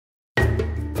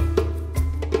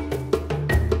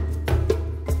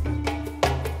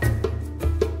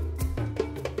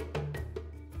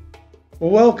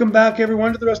Welcome back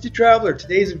everyone to the Rusty Traveler.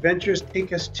 Today's adventures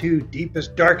take us to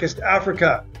deepest, darkest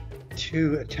Africa,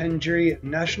 to Tarangire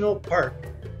National Park.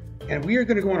 And we are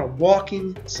going to go on a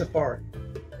walking safari.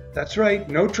 That's right,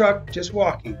 no truck, just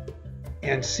walking,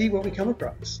 and see what we come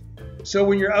across. So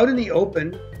when you're out in the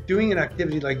open doing an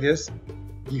activity like this,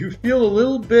 you feel a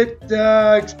little bit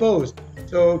exposed.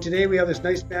 So today we have this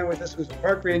nice man with us who's a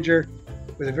park ranger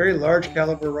with a very large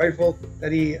caliber rifle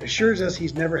that he assures us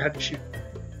he's never had to shoot.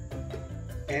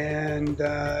 And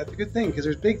it's a good thing because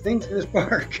there's big things in this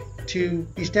park. To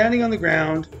be standing on the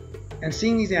ground and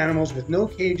seeing these animals with no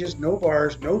cages, no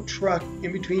bars, no truck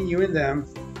in between you and them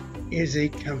is a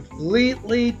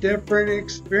completely different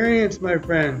experience, my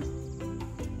friends.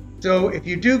 So if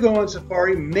you do go on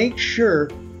safari, make sure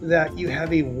that you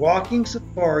have a walking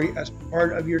safari as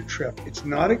part of your trip. It's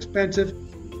not expensive,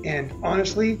 and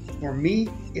honestly, for me,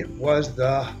 it was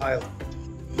the highlight.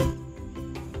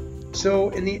 So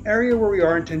in the area where we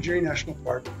are in Tarangire National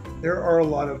Park, there are a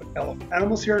lot of elephant.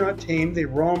 Animals here are not tamed. They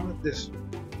roam this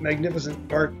magnificent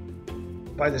park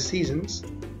by the seasons.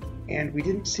 And we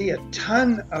didn't see a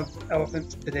ton of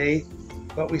elephants today,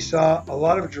 but we saw a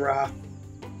lot of giraffe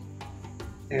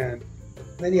and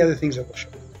many other things that we'll show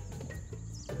you.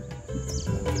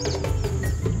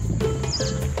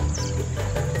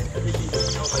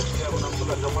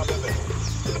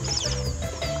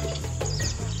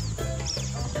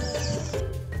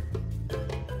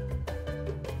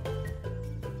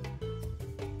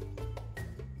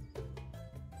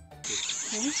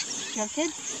 You have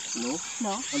kids? No.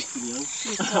 No? I'm still young.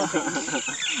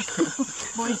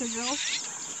 Boys or girls?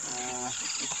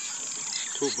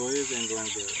 Two boys and one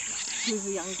girl. Who's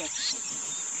the youngest?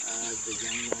 The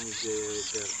young one is a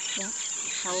girl. Yeah.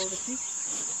 How old is he?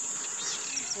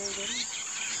 Very little.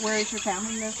 Where is your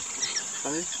family live?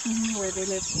 Sorry? Where they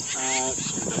live? In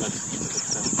the last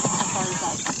How far is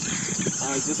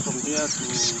that? just from here to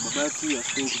Babati, I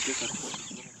think it's just a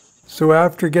So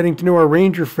after getting to know our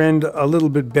ranger friend a little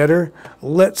bit better,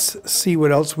 let's see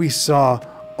what else we saw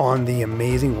on the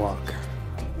amazing walk.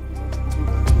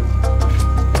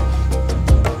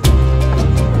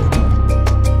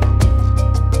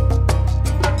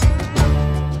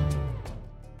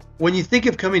 When you think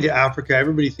of coming to Africa,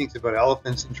 everybody thinks about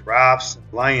elephants and giraffes and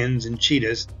lions and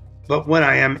cheetahs. But when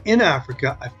I am in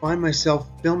Africa, I find myself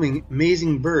filming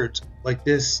amazing birds like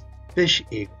this fish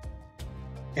eagle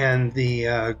and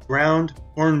the ground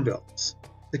hornbills.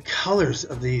 The colors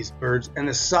of these birds and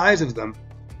the size of them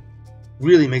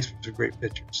really makes for great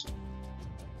pictures.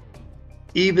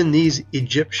 Even these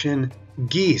Egyptian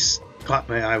geese caught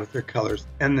my eye with their colors,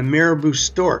 and the marabou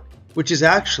stork, which is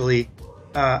actually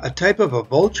a type of a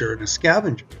vulture and a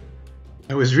scavenger.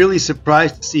 I was really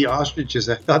surprised to see ostriches.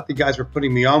 I thought the guys were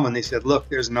putting me on when they said, look,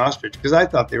 there's an ostrich, because I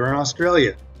thought they were in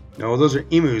Australia. No, those are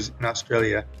emus in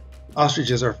Australia.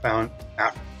 Ostriches are found in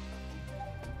Africa.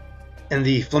 And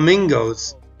the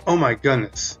flamingos, oh my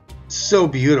goodness, so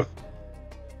beautiful.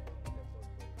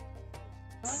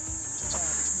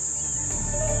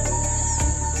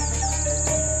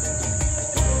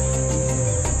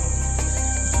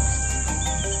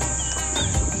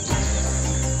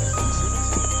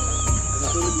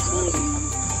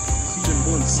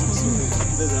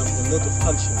 There's a lot of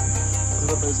calcium.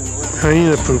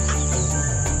 Hyena poop.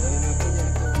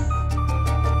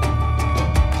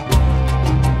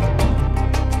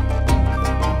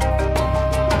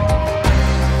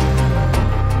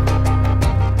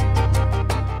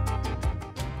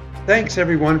 Thanks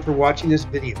everyone for watching this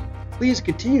video. Please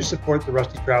continue to support the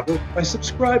Rusty Traveler by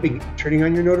subscribing and turning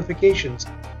on your notifications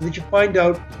so that you find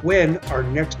out when our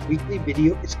next weekly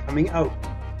video is coming out.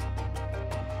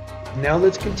 Now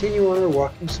let's continue on our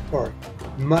walking safari.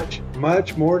 Much,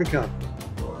 much more to come.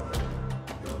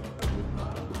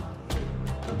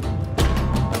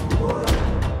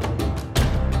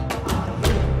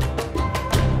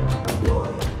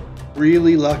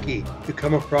 Really lucky to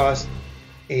come across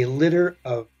a litter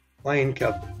of lion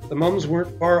cubs. The mums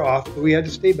weren't far off, but we had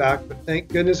to stay back, but thank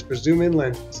goodness for zoom-in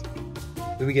lenses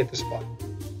that we get to spot.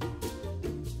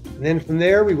 And then from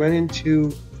there we went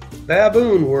into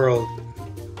baboon world.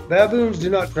 Baboons do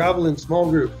not travel in small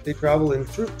groups. They travel in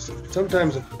troops,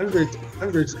 sometimes of hundreds,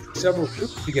 several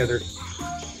troops together.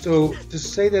 So to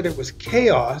say that it was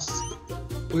chaos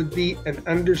would be an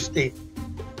understatement,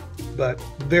 but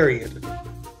very entertaining.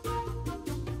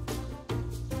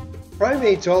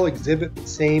 Primates all exhibit the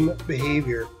same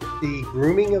behavior, the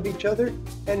grooming of each other,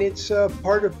 and it's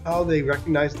part of how they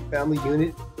recognize the family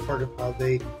unit, part of how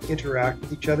they interact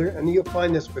with each other, and you'll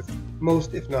find this with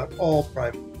most, if not all,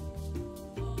 primates.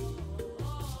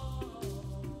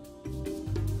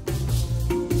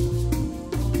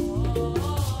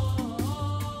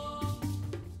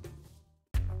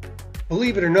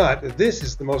 believe it or not, this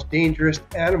is the most dangerous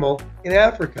animal in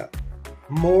Africa.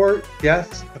 More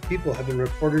deaths of people have been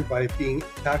reported by being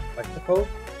attacked by hippo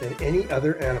than any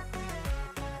other animal.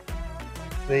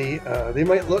 They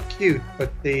might look cute,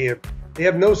 but they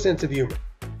have no sense of humor.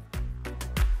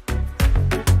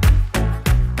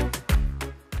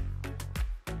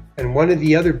 And one of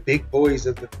the other big boys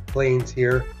of the plains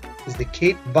here is the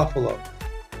Cape buffalo,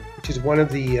 which is one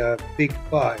of the big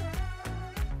five.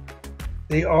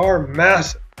 They are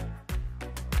massive.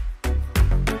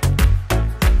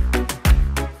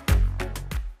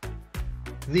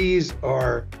 These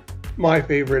are my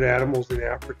favorite animals in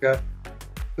Africa.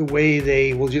 The way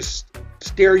they will just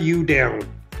stare you down.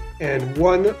 And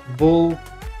one bull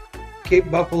Cape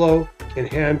buffalo can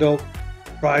handle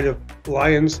the pride of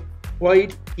lions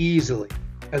quite easily.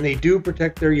 And they do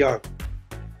protect their young.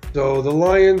 So the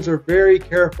lions are very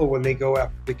careful when they go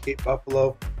after the Cape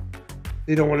buffalo.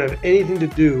 They don't want to have anything to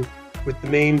do with the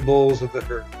main bulls of the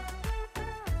herd.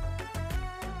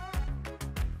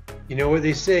 You know what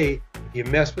they say, if you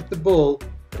mess with the bull,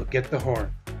 you'll get the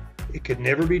horn. It could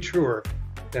never be truer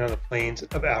than on the plains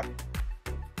of Africa.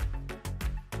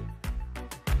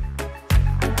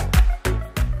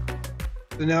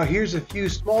 So now here's a few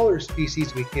smaller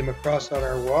species we came across on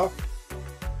our walk.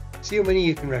 See how many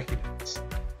you can recognize.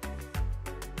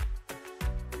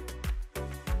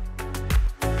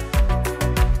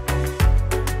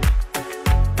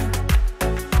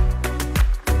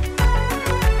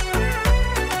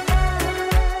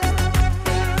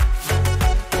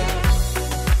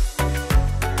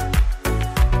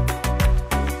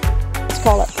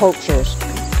 Call it poachers.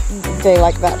 They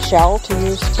like that shell to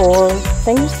use for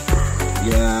things?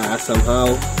 Yeah,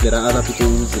 somehow there are other people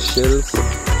who use the shells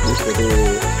just for the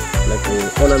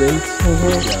ornaments.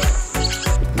 Yeah.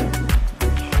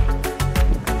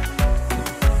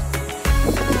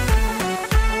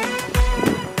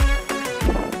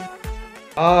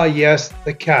 Ah yes,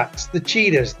 the cats, the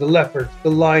cheetahs, the leopards,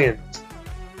 the lions,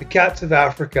 the cats of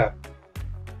Africa.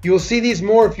 You will see these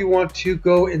more if you want to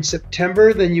go in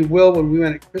September than you will when we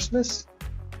went at Christmas,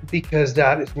 because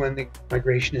that is when the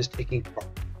migration is taking part.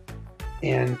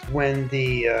 And when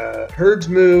the herds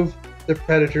move, the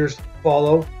predators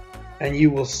follow, and you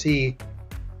will see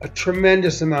a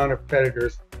tremendous amount of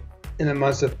predators in the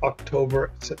months of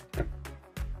October and September.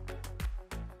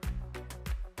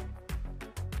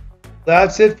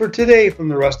 That's it for today from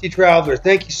the Rusty Traveler.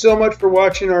 Thank you so much for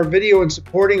watching our video and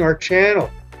supporting our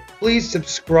channel. Please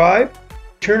subscribe,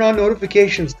 turn on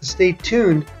notifications to stay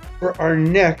tuned for our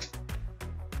next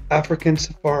African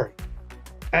safari.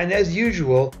 And as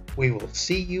usual, we will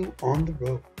see you on the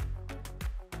road.